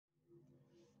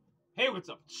Hey, what's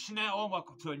up, Chanel, and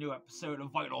welcome to a new episode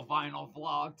of Vital Vinyl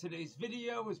Vlog. Today's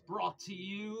video is brought to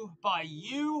you by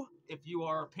you, if you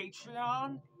are a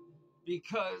Patreon,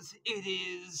 because it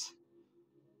is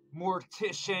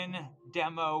Mortician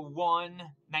Demo 1,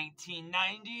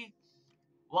 1990.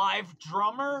 Live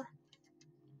drummer,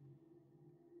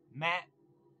 Matt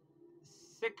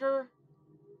Sicker,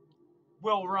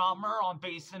 Will Romer on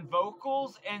bass and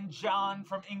vocals, and John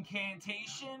from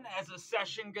Incantation as a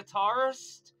session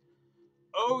guitarist.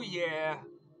 Oh yeah,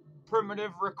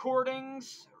 Primitive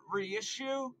Recordings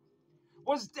reissue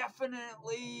was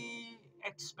definitely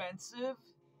expensive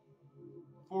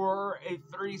for a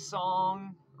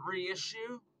 3-song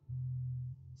reissue.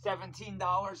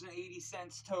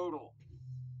 $17.80 total.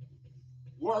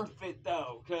 Worth it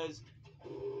though, because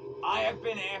I have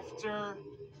been after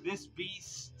this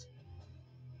beast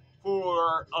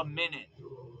for a minute.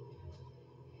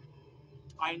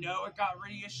 I know it got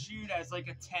reissued as like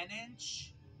a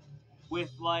 10-inch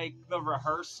with like the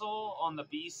rehearsal on the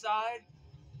B-side.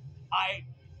 I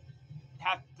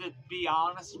have to be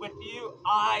honest with you,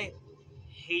 I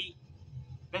hate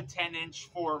the 10-inch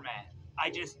format. I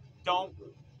just don't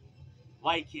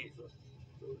like it.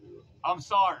 I'm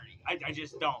sorry, I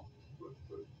just don't.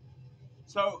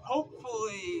 So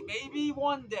hopefully, maybe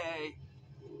one day,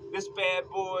 this bad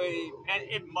boy, and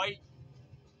it might,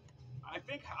 I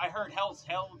think I heard Hell's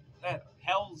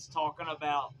talking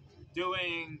about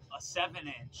doing a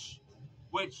 7-inch,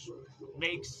 which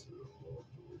makes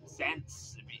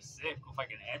sense. It'd be sick with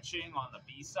like an etching on the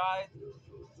B-side,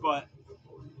 but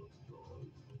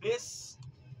this,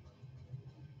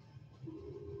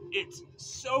 it's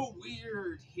so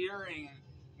weird hearing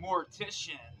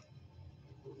Mortician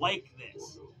like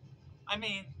this. I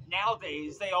mean,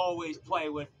 nowadays they always play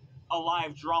with a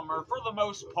live drummer for the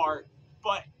most part,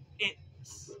 but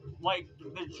it's like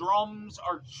the drums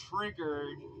are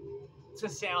triggered to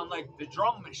sound like the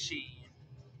drum machine,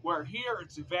 where here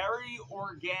it's very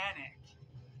organic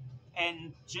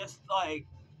and just like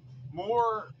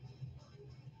more.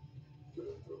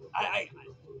 I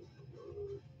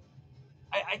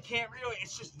can't really.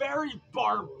 It's just very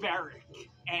barbaric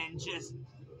and just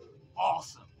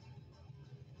awesome,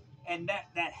 and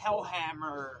that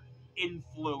Hellhammer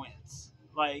influence,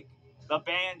 like the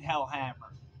band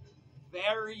Hellhammer,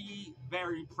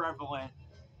 very prevalent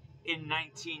in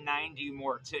 1990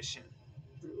 Mortician.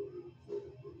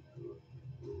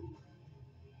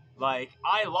 Like,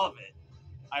 I love it.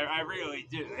 I really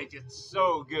do. Like, it's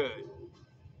so good.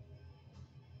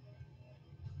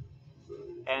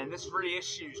 And this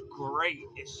reissue is great.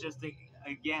 It's just,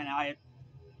 again,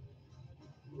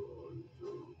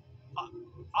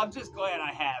 I'm just glad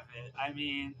I have it. I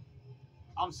mean,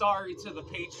 I'm sorry to the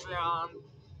Patreon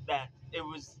that it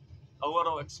was a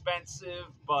little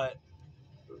expensive, but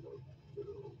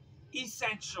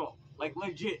essential. Like,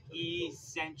 legit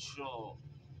essential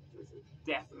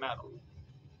death metal.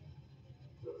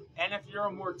 And if you're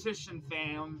a Mortician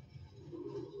fan,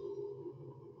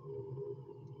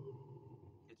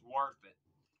 it's worth it.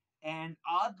 And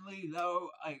oddly though,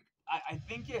 I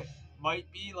think it might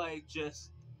be like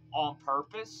just on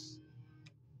purpose.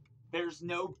 There's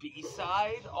no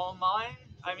B-side on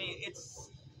mine. I mean,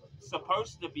 it's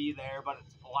supposed to be there, but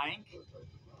it's blank.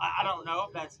 I don't know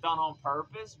if that's done on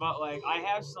purpose, but like I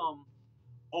have some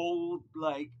old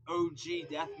like OG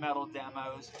death metal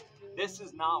demos. This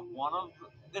is not one of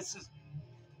them. This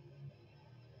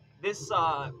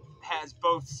has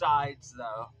both sides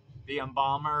though. The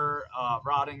Embalmer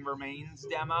Rotting Remains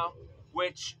demo,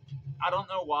 which I don't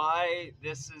know why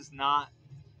this is not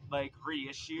like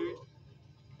reissued.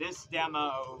 This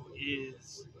demo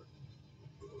is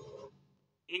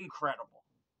incredible.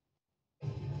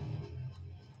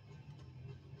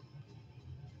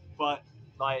 But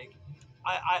like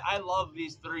I love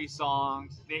these 3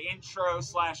 songs. The intro /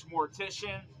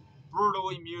 Mortician,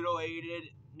 Brutally Mutilated,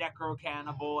 Necro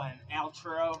Cannibal, and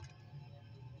outro.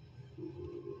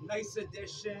 Nice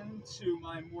addition to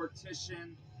my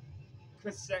Mortician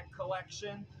cassette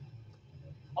collection.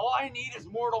 All I need is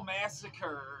Mortal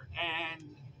Massacre,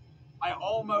 and I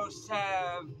almost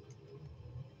have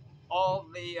all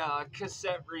the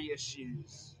cassette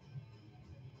reissues.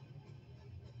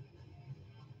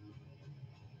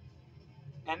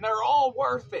 And they're all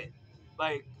worth it.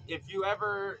 Like, if you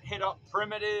ever hit up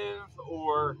Primitive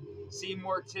or see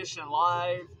Mortician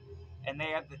live and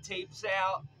they have the tapes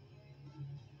out,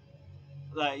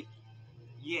 like,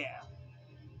 yeah.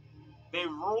 They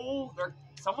rule.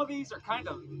 Some of these are kind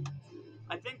of,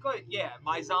 I think, like, yeah,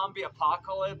 My Zombie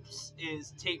Apocalypse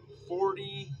is tape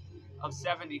 40 of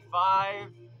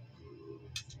 75.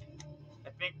 I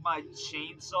think my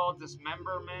chainsaw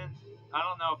dismemberment. I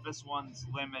don't know if this one's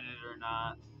limited or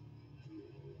not.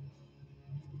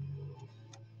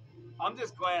 I'm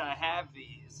just glad I have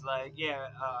these. Like, yeah,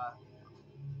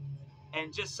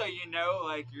 and just so you know,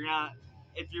 like, you're not,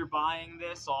 if you're buying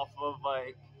this off of,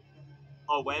 like,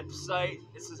 a website,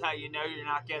 this is how you know you're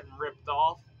not getting ripped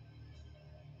off.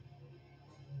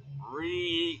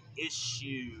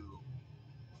 Reissue.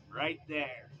 Right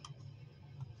there.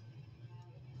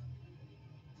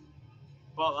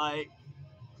 But, like,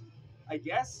 I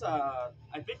guess, I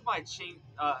think my chain,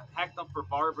 Hacked Up for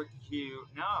Barbecue,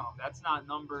 no, that's not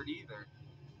numbered either.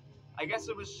 I guess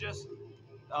it was just,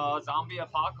 Zombie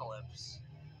Apocalypse.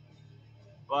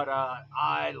 But,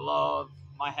 I love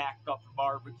my Hacked Up for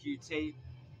Barbecue tape.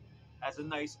 Has a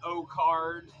nice O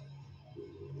card.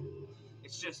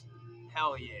 It's just,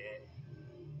 hell yeah.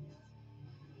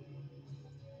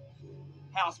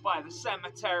 House by the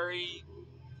Cemetery,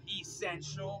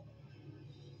 essential.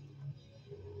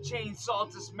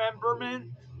 Chainsaw Dismemberment,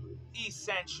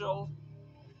 essential.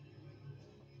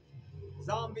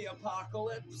 Zombie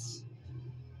Apocalypse,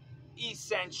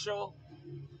 essential.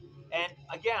 And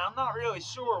again, I'm not really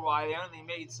sure why they only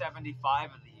made 75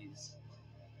 of these.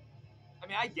 I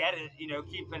mean, I get it, you know,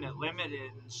 keeping it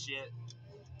limited and shit.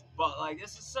 But, like,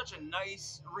 this is such a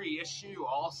nice reissue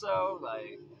also.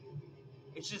 Like,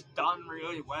 it's just done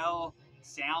really well.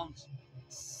 Sounds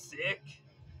sick.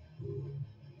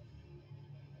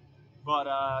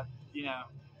 But, you know,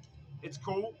 it's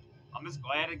cool. I'm just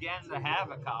glad again to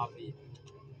have a copy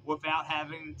without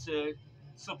having to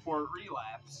support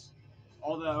Relapse.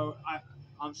 Although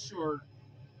I'm sure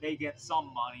they get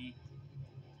some money.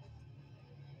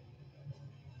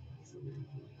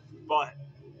 But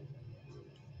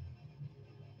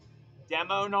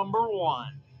demo number 1,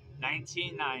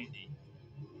 1990.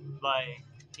 Like,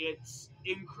 it's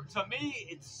to me,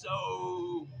 it's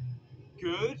so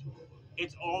good.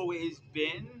 It's always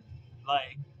been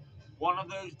like one of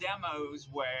those demos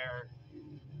where,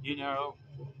 you know,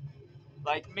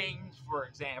 like Ming, for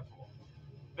example.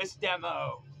 This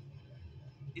demo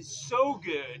is so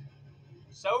good,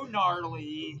 so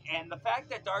gnarly, and the fact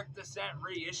that Dark Descent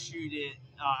reissued it,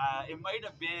 it might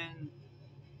have been,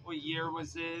 what year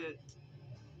was it?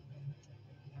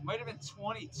 It might have been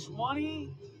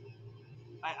 2020.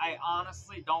 I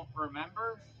honestly don't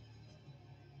remember.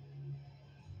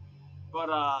 But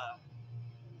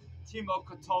Timo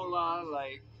Kotola,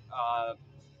 like,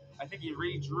 I think he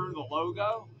redrew the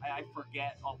logo. I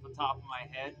forget off the top of my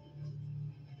head.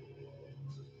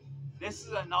 This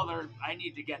is another, I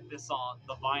need to get this on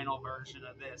the vinyl version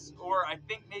of this. Or I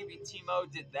think maybe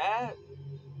Timo did that.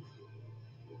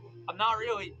 I'm not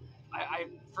really, I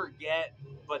forget.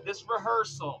 But this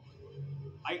rehearsal,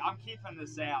 I'm keeping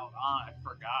this out. I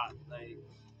forgot. Like,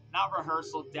 not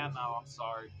rehearsal, demo, I'm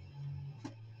sorry.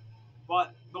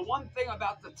 But the one thing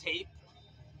about the tape,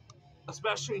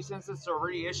 especially since it's a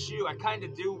reissue, I kind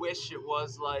of do wish it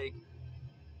was like,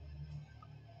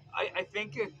 I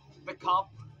think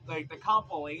the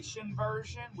compilation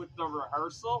version with the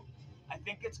rehearsal, I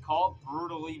think it's called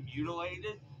Brutally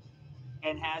Mutilated,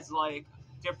 and has like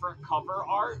different cover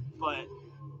art, but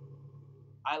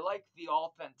I like the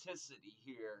authenticity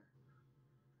here.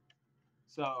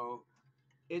 So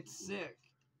it's sick.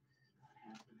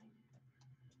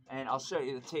 And I'll show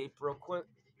you the tape real quick.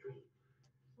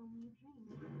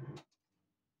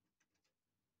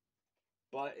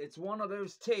 But it's one of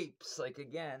those tapes, like,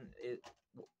 again, it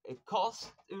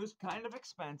was kind of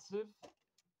expensive,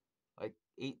 like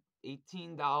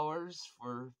 $18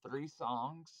 for 3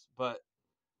 songs, but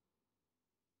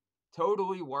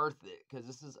totally worth it, because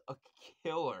this is a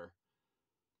killer,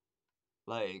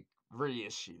 like,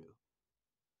 reissue.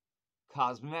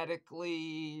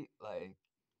 Cosmetically, like,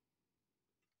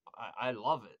 I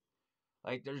love it.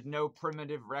 Like, there's no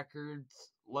Primitive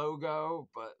Records logo,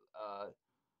 but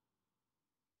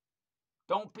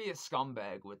don't be a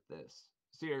scumbag with this.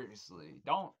 Seriously,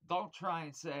 don't try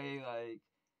and say like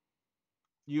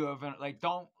you haven't, like,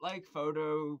 don't like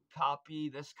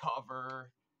photocopy this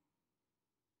cover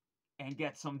and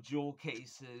get some jewel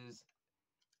cases,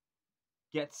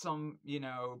 get some, you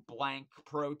know, blank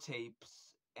pro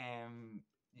tapes, and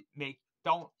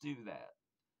don't do that.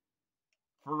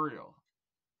 For real.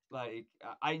 Like,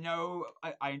 I know,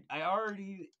 I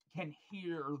already can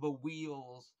hear the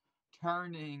wheels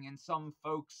turning in some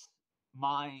folks'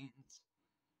 minds.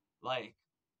 Like,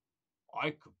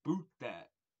 I could boot that.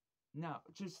 No,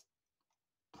 just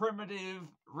Primitive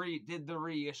did the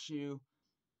reissue.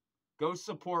 Go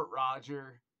support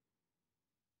Roger.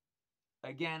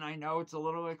 Again, I know it's a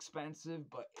little expensive,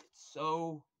 but it's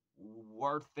so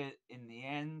worth it in the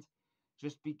end.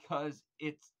 just because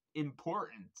it's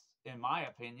important, in my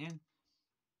opinion.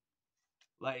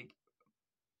 Like,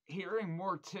 hearing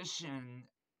Mortician,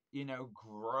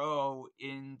 grow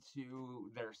into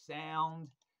their sound,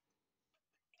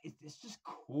 it's just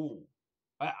cool.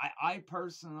 I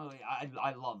personally,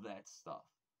 I love that stuff.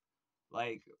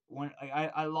 Like, when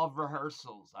I love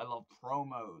rehearsals, I love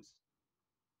promos.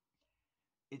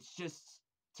 It's just,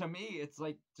 to me, it's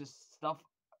like just stuff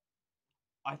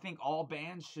I think all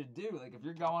bands should do. Like, if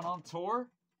you're going on tour,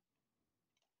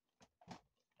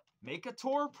 make a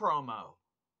tour promo.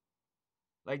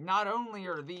 Like, not only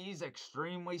are these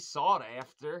extremely sought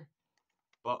after,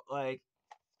 but like,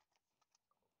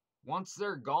 once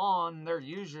they're gone, they're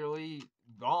usually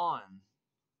gone.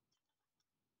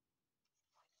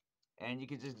 And you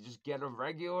could just get a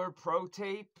regular pro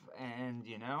tape, and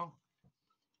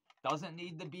doesn't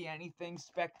need to be anything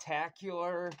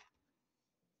spectacular.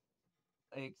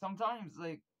 Like, sometimes,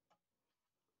 like,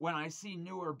 when I see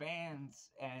newer bands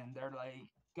and they're like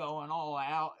going all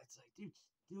out, it's like, dude,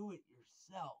 just do it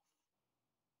yourself.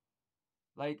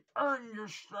 Like, earn your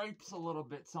stripes a little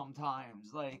bit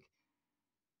sometimes. Like,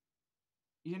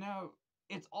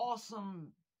 it's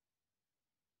awesome.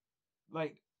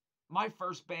 Like, my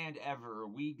first band ever,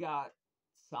 we got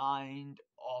signed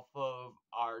off of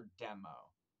our demo.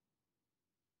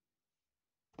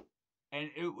 And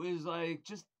it was like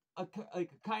just a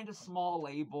kind of small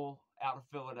label out of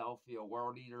Philadelphia,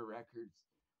 World Eater Records.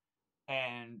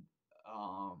 And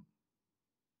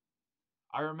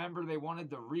I remember they wanted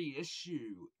to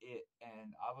reissue it,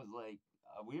 and I was like,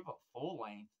 we have a full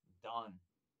length done.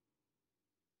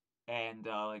 And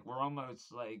like, we're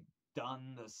almost like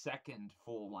done the second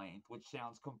full length, which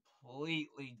sounds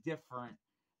completely different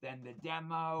than the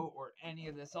demo or any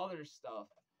of this other stuff.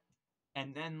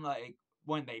 And then, like,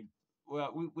 when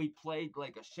we played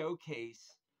like a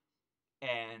showcase,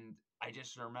 and I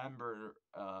just remember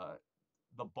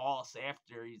the boss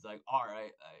after, he's like, all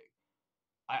right,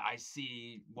 I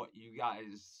see what you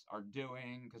guys are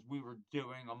doing, because we were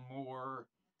doing a more,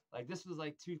 like, this was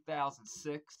like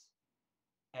 2006,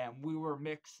 and we were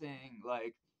mixing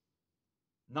like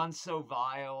None So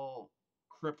Vile,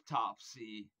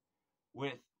 Cryptopsy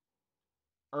with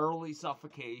early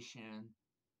Suffocation,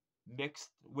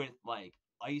 mixed with like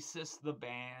ISIS the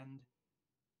band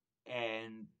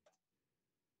and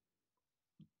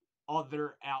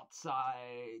other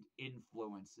outside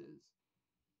influences.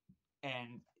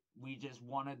 And we just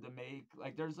wanted to make,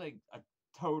 like, there's like a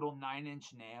total 9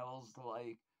 Inch Nails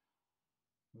like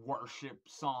worship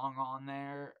song on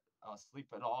there, Sleep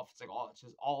It Off. It's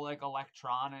just all like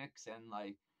electronics and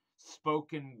like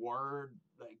spoken word,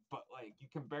 like, but like you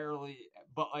can barely,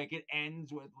 but like it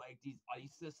ends with like these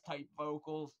ISIS type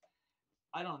vocals.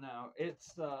 I don't know,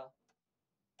 it's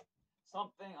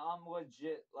something I'm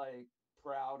legit like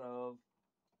proud of,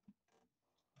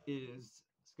 is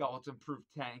Skeleton Proof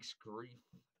Tank's Grief,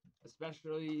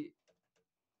 especially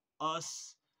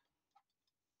us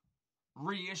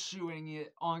reissuing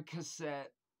it on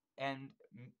cassette. And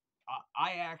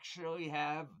I actually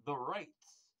have the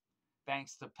rights,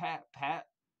 thanks to Pat. Pat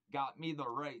got me the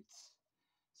rights,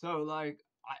 so like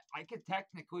I could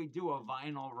technically do a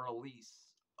vinyl release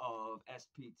of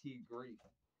SPT Grief,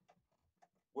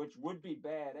 which would be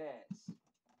badass,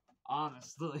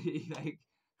 honestly. Like,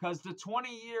 because the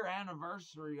 20-year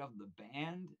anniversary of the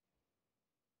band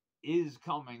is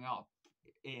coming up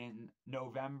in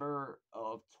November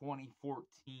of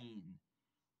 2014.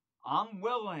 I'm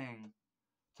willing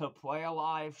to play a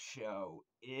live show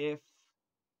if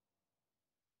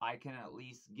I can at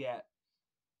least get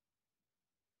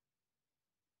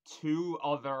 2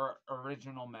 other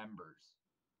original members.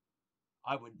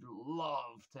 I would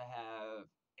love to have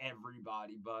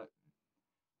everybody, but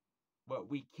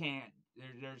we can't.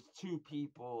 There's 2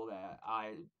 people that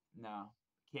no,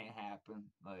 can't happen.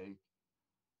 Like,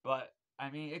 but I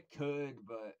mean, it could,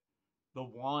 but the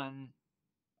one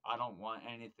I don't want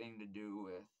anything to do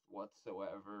with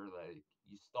whatsoever. Like,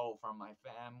 you stole from my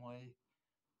family.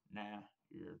 Nah,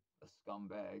 you're a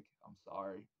scumbag. I'm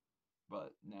sorry.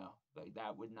 But no, like,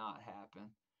 that would not happen.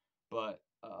 But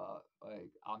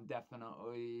like, I'm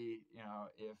definitely,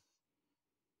 if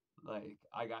like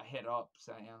I got hit up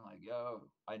saying like, yo,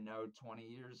 I know 20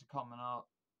 years coming up,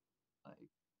 like,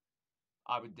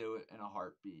 I would do it in a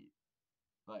heartbeat.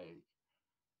 Like,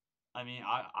 I mean,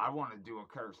 I want to do a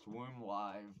Cursed Womb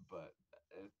live, but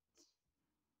it's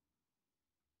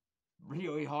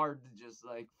really hard to just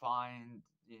like find,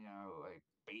 like,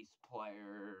 bass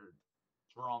player,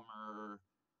 drummer,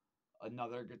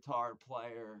 another guitar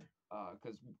player,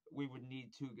 because we would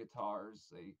need 2 guitars,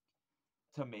 like,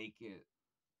 to make it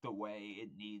the way it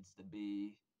needs to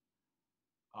be.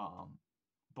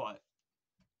 But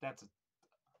that's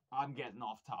I'm getting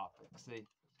off topic. See,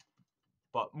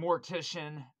 but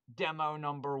Mortician Demo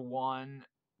 #1,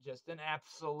 just an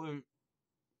absolute.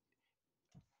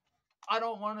 I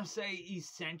don't want to say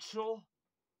essential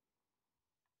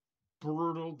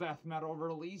brutal death metal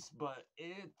release, but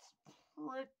it's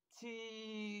pretty.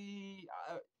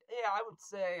 Yeah, I would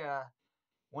say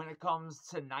when it comes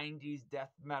to 90s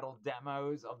death metal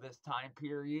demos of this time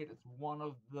period, it's one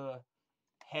of the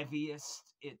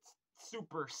heaviest. It's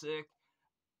super sick.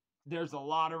 There's a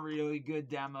lot of really good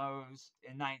demos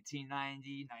in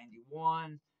 1990,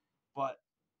 91, but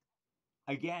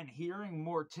again, hearing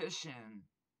Mortician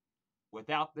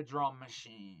without the drum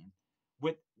machine,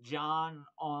 with John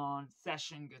on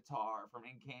session guitar from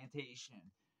Incantation,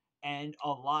 and a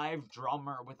live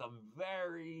drummer with a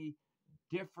very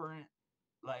different,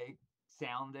 like,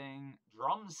 sounding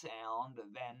drum sound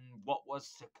than what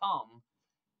was to come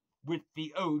with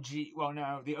the OG, well,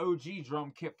 no, the OG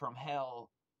drum kit from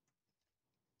Hell,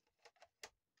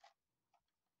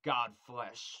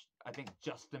 Godflesh. I think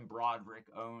Justin Broderick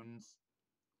owns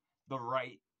the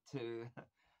right to,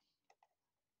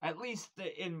 at least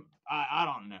I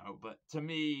don't know, but to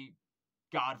me,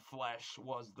 Godflesh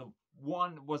was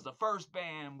the first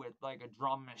band with like a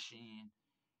drum machine.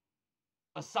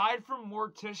 Aside from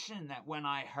Mortician, that when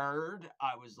I heard,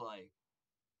 I was like,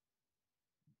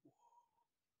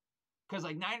 because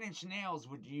like 9 Inch Nails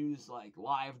would use like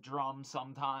live drums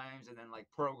sometimes, and then like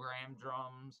programmed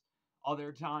drums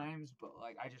other times, but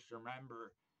like I just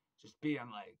remember just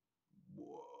being like,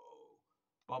 whoa.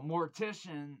 But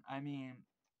Mortician, I mean,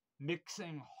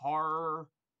 mixing horror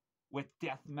with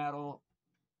death metal.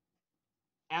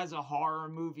 As a horror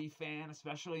movie fan,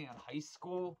 especially in high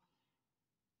school,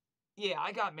 yeah,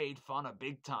 I got made fun of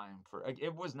big time for, like,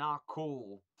 it was not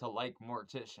cool to like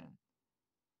Mortician.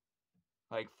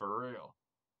 Like, for real.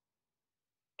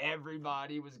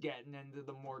 Everybody was getting into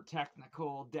the more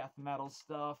technical death metal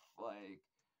stuff, like,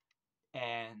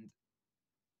 and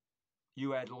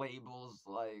you had labels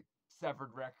like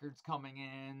Severed Records coming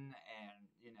in, and,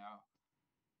 you know,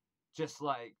 just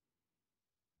like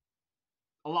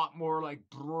a lot more like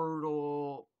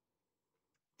brutal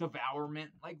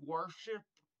devourment, like worship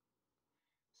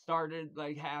started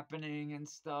like happening and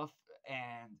stuff.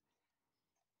 And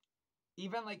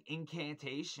even like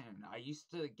Incantation, I used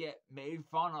to get made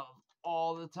fun of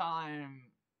all the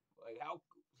time. Like, how,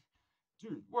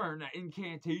 dude, wearing that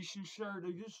Incantation shirt,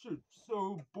 like, this shit's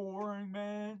so boring,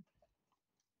 man.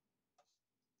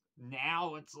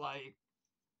 Now it's like,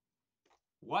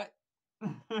 what?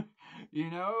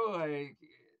 You know, like,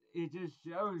 it just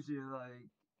shows you, like,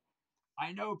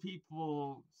 I know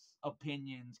people's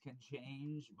opinions can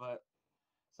change, but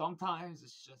sometimes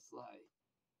it's just like,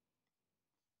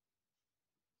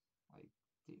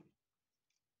 dude,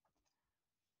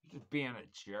 you're just being a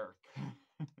jerk.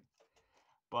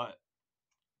 But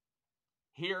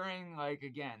hearing, like,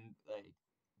 again, like,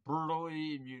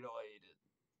 brutally mutilated,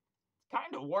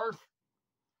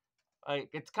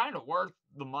 it's kind of worth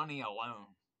the money alone.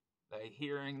 Like,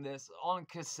 hearing this on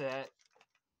cassette,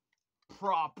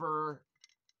 proper,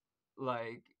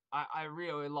 like, I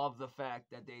really love the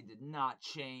fact that they did not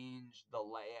change the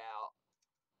layout.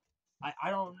 I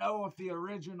don't know if the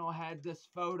original had this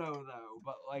photo, though,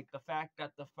 but, like, the fact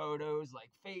that the photo's,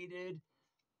 like, faded,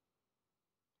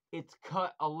 it's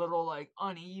cut a little, like,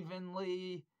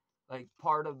 unevenly, like,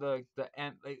 part of the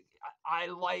end, like, I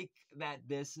like that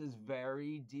this is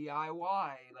very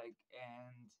DIY, like,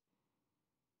 and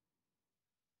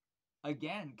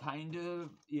again, kind of,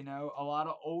 you know, a lot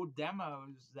of old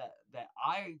demos that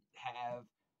I have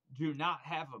do not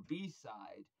have a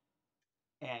B-side,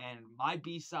 and my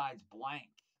B-side's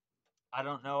blank. I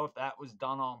don't know if that was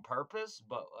done on purpose,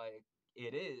 but, like,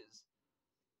 it is.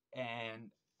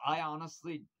 And I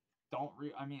honestly don't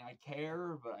I mean, I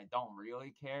care, but I don't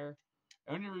really care.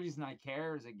 The only reason I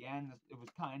care is, again, it was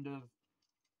kind of,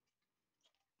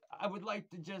 I would like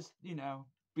to just, you know,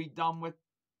 be done with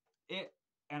it,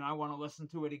 and I want to listen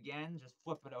to it again, just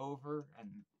flip it over and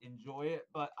enjoy it.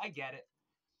 But I get it.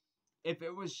 If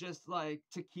it was just like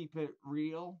to keep it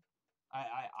real,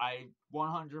 I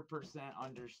 100%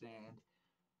 understand.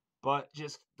 But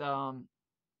just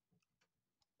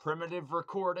primitive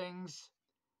recordings,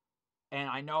 and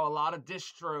I know a lot of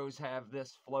distros have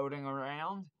this floating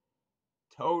around.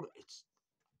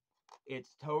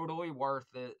 It's totally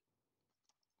worth it.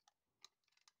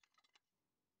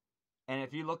 And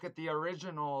if you look at the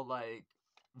original, like,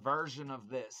 version of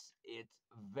this, it's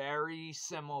very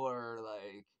similar.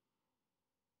 Like,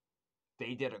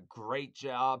 they did a great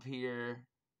job here.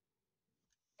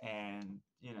 And,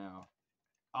 you know,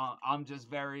 I'm just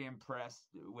very impressed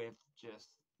with just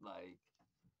like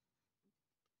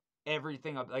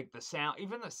everything of like the sound,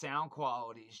 even the sound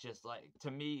quality is just like,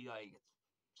 to me, like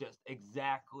it's just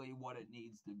exactly what it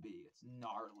needs to be. It's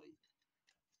gnarly.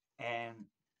 And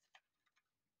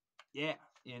yeah,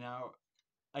 you know,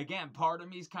 again, part of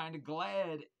me's kind of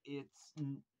glad it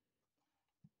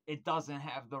doesn't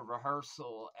have the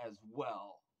rehearsal as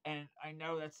well. And I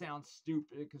know that sounds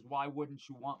stupid because why wouldn't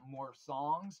you want more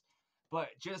songs? But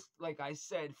just like I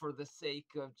said, for the sake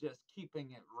of just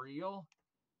keeping it real,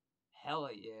 hell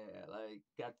yeah, like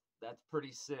that's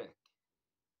pretty sick.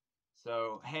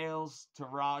 So hails to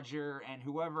Roger and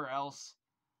whoever else,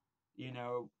 you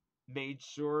know, made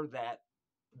sure that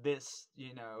this,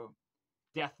 you know,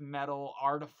 death metal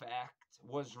artifact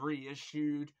was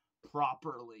reissued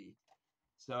properly.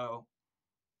 So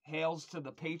hails to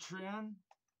the Patreon,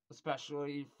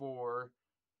 especially for,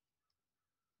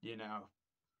 you know,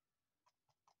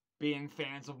 being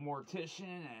fans of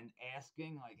Mortician and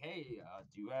asking, like, hey,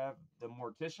 do you have the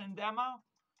Mortician demo?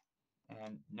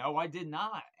 And no, I did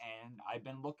not. And I've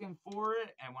been looking for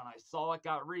it. And when I saw it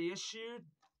got reissued,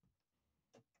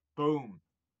 boom,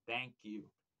 thank you.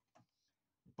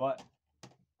 But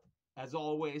as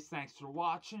always, thanks for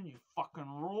watching. You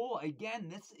fucking rule. Again,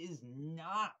 this is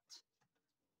not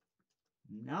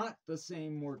the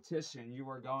same Mortician you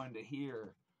are going to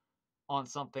hear on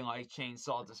something like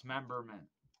Chainsaw Dismemberment.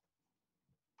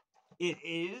 It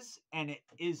is and it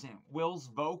isn't. Will's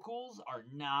vocals are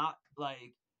not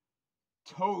like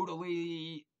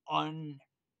totally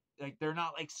like they're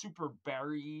not like super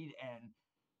buried and,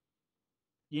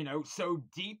 you know, so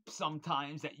deep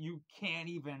sometimes that you can't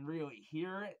even really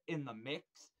hear it in the mix.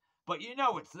 But you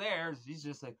know it's there. He's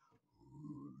just like,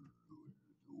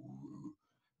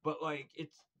 but like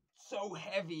it's so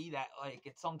heavy that like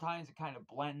it sometimes it kind of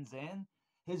blends in.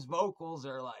 His vocals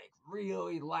are like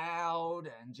really loud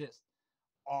and just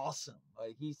awesome.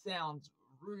 Like he sounds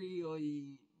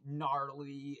really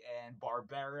gnarly and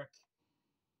barbaric,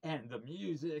 and the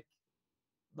music,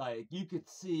 like you could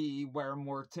see where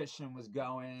Mortician was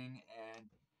going, and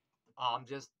I'm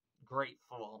just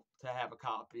grateful to have a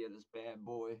copy of this bad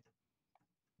boy.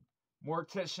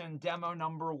 Mortician Demo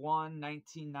number 1,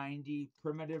 1990,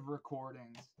 Primitive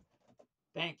Recordings.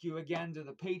 Thank you again to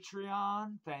the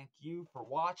Patreon. Thank you for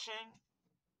watching.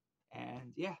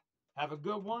 And yeah, have a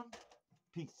good one.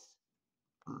 Peace.